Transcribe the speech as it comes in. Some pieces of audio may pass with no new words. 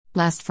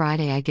Last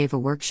Friday, I gave a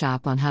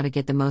workshop on how to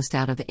get the most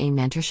out of a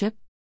mentorship.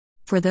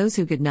 For those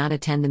who could not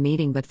attend the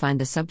meeting but find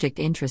the subject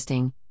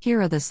interesting,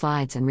 here are the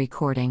slides and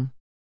recording.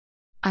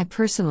 I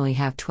personally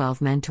have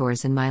 12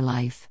 mentors in my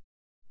life.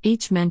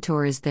 Each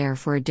mentor is there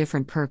for a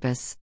different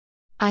purpose.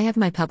 I have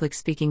my public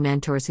speaking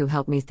mentors who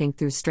help me think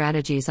through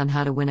strategies on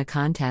how to win a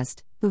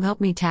contest, who help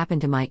me tap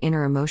into my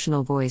inner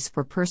emotional voice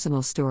for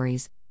personal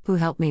stories, who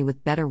help me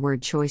with better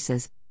word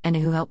choices, and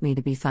who help me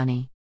to be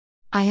funny.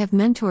 I have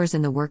mentors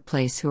in the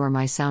workplace who are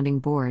my sounding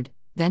board,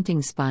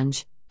 venting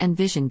sponge, and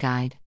vision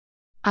guide.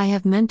 I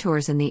have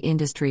mentors in the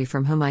industry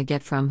from whom I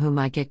get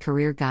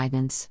career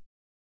guidance.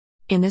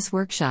 In this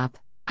workshop,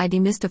 I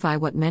demystify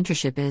what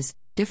mentorship is,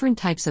 different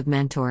types of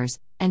mentors,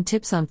 and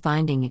tips on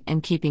finding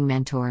and keeping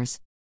mentors.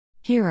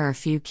 Here are a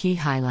few key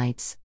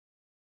highlights.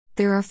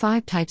 There are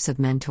 5 types of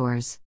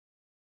mentors.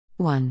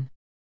 1.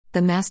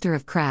 The master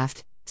of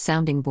craft,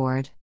 sounding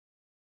board.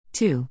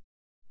 2.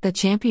 The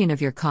champion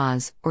of your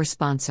cause, or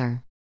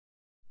sponsor.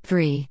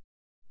 3.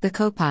 The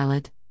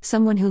co-pilot,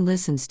 someone who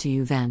listens to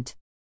you vent.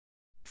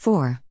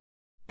 4.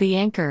 The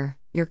anchor,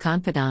 your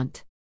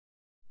confidant.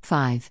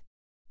 5.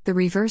 The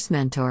reverse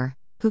mentor,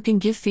 who can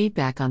give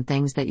feedback on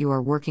things that you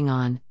are working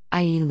on,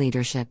 i.e.,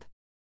 leadership.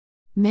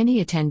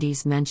 Many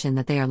attendees mention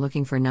that they are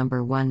looking for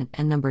number 1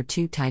 and number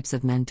 2 types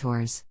of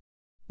mentors.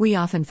 We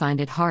often find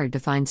it hard to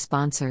find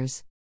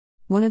sponsors.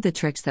 One of the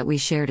tricks that we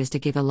shared is to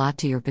give a lot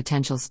to your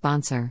potential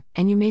sponsor,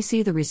 and you may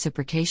see the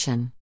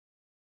reciprocation.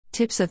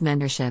 Tips of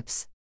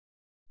mentorships.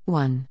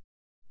 1.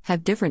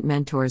 Have different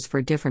mentors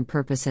for different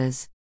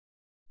purposes.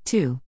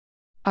 2.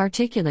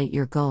 Articulate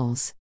your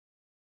goals.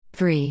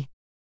 3.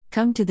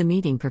 Come to the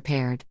meeting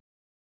prepared.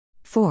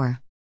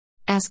 4.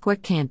 Ask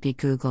what can't be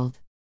Googled.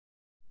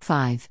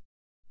 5.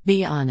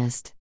 Be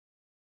honest.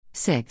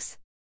 6.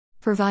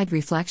 Provide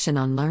reflection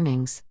on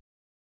learnings.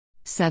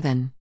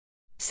 7.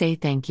 Say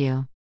thank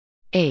you.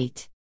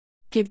 8.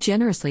 Give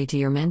generously to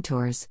your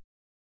mentors.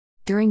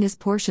 During this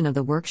portion of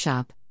the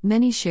workshop,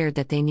 many shared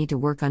that they need to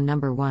work on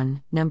number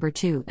 1, number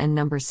 2, and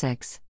number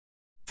 6.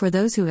 For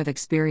those who have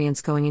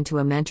experience going into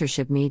a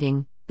mentorship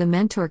meeting, the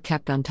mentor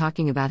kept on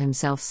talking about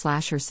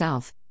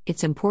himself/herself.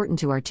 It's important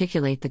to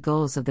articulate the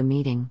goals of the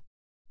meeting.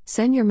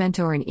 Send your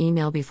mentor an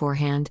email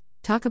beforehand,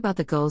 talk about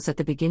the goals at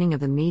the beginning of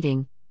the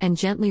meeting, and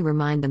gently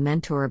remind the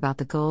mentor about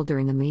the goal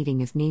during the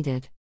meeting if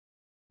needed.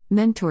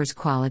 Mentor's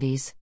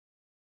qualities: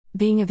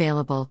 being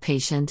available,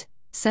 patient,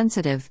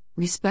 sensitive,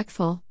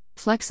 respectful,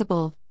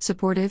 flexible,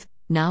 supportive,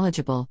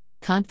 knowledgeable,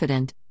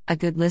 confident, a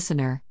good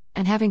listener,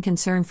 and having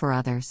concern for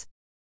others.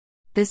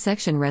 This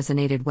section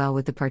resonated well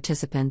with the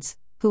participants,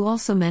 who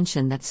also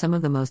mentioned that some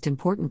of the most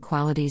important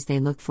qualities they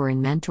look for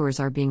in mentors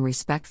are being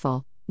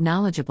respectful,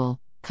 knowledgeable,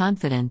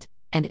 confident,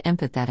 and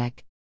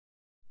empathetic.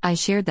 I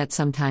shared that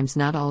sometimes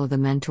not all of the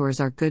mentors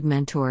are good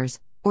mentors,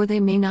 or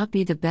they may not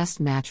be the best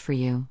match for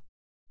you.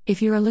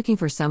 If you are looking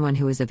for someone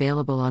who is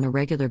available on a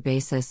regular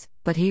basis,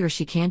 but he or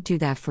she can't do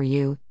that for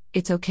you,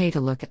 it's okay to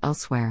look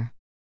elsewhere.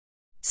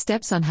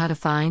 Steps on how to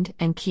find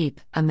and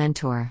keep a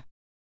mentor.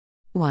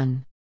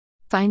 1.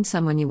 Find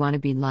someone you want to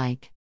be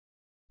like.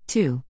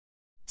 2.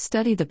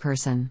 Study the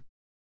person.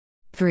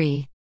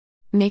 3.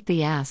 Make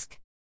the ask.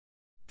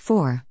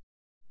 4.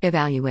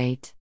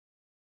 Evaluate.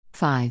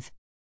 5.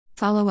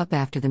 Follow up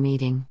after the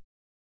meeting.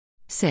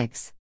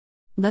 6.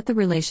 Let the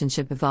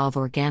relationship evolve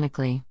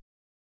organically.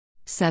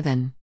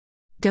 7.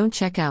 Don't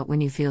check out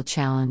when you feel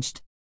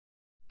challenged.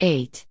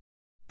 8.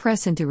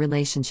 Press into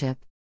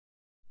relationship.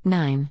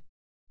 9.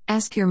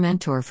 Ask your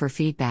mentor for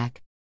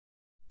feedback.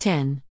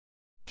 10.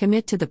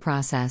 Commit to the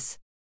process.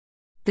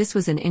 This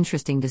was an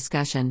interesting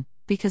discussion,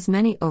 because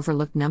many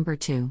overlook number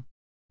 2.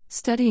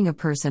 Studying a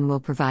person will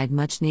provide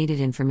much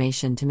needed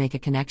information to make a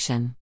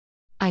connection.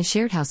 I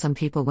shared how some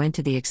people went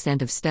to the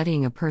extent of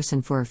studying a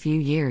person for a few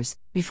years,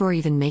 before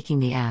even making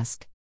the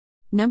ask.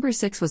 Number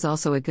 6 was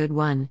also a good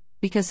one,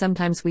 because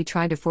sometimes we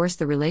try to force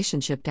the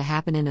relationship to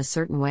happen in a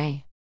certain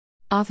way.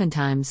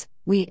 Oftentimes,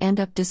 we end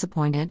up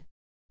disappointed.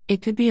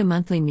 It could be a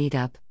monthly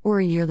meetup, or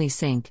a yearly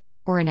sync,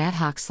 or an ad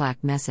hoc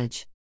Slack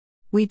message.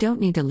 We don't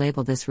need to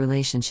label this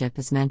relationship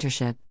as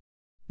mentorship.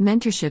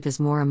 Mentorship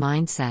is more a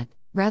mindset,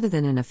 rather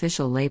than an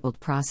official labeled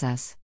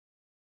process.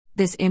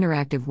 This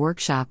interactive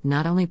workshop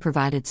not only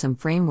provided some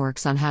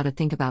frameworks on how to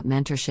think about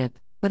mentorship,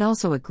 but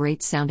also a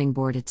great sounding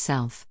board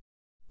itself.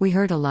 We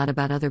heard a lot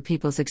about other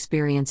people's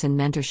experience in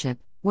mentorship,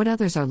 what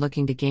others are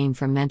looking to gain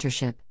from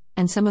mentorship,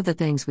 and some of the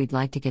things we'd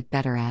like to get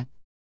better at.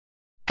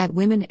 At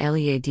Women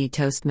LEAD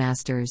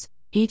Toastmasters,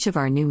 each of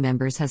our new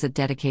members has a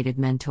dedicated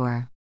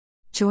mentor.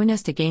 Join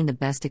us to gain the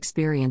best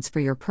experience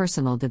for your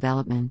personal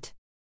development.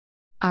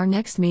 Our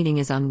next meeting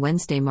is on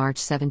Wednesday, March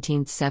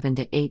 17th, 7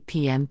 to 8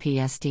 p.m.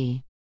 PST.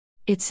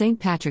 It's St.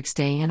 Patrick's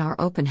Day and our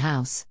open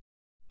house.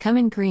 Come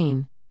in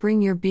green,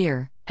 bring your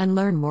beer, and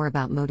learn more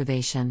about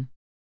motivation.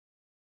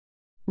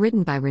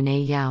 Written by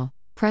Renee Yao,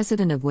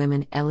 President of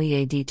Women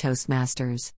LEAD Toastmasters.